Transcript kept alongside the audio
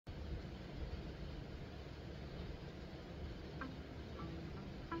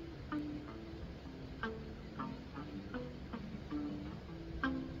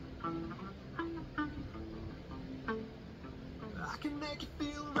can make it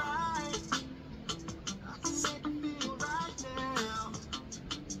feel right. I can make it feel right now.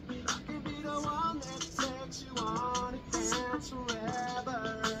 I can be the one that sets you on and dance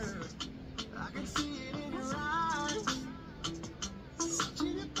forever. I can see it in your eyes.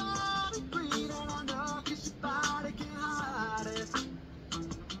 Watching your body breathe, and I know 'cause your body can hide it.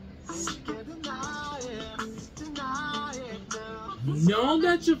 And you can't deny it now. Know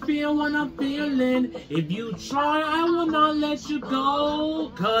that you feel what I'm feeling. If you try, I will not let you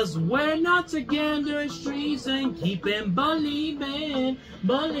go. 'Cause we're not together in streets and keeping believing,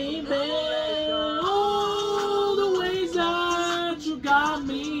 all the ways that you got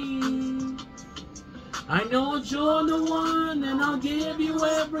me. I know you're the one and I'll give you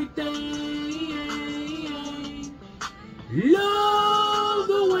everything. Love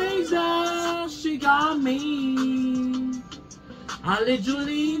the ways that she got me. I'll let you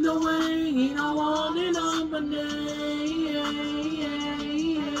lead the way, you know, on and on, but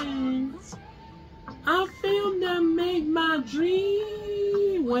I feel that make my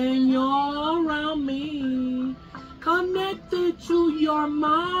dream when you're around me. Connected to your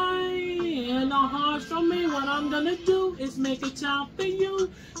mind and a heart from me. What I'm gonna do is make it time for you.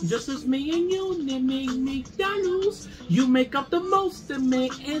 Just as me and you, they make me lose. You make up the most of me.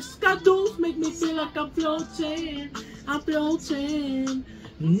 Escados make me feel like I'm floating. I'm floating.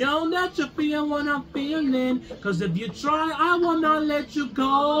 Know that you feel what I'm feeling. 'Cause if you try, I will not let you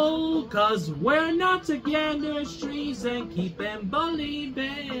go. 'Cause we're not together in streets and keeping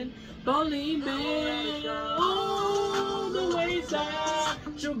believing, all the ways that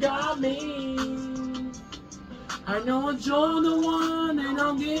you got me. I know you're the one and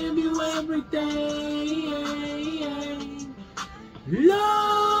I'll give you everything.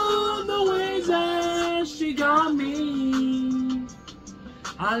 Love the ways that she got me.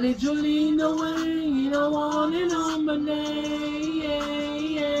 I'll let you lead the way, you know, on and on, but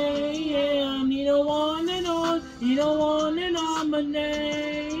you know, on and on, you know, on and on, but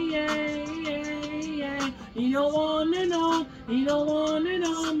you know, on and on, you know, on and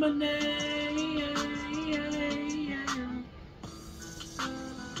on, but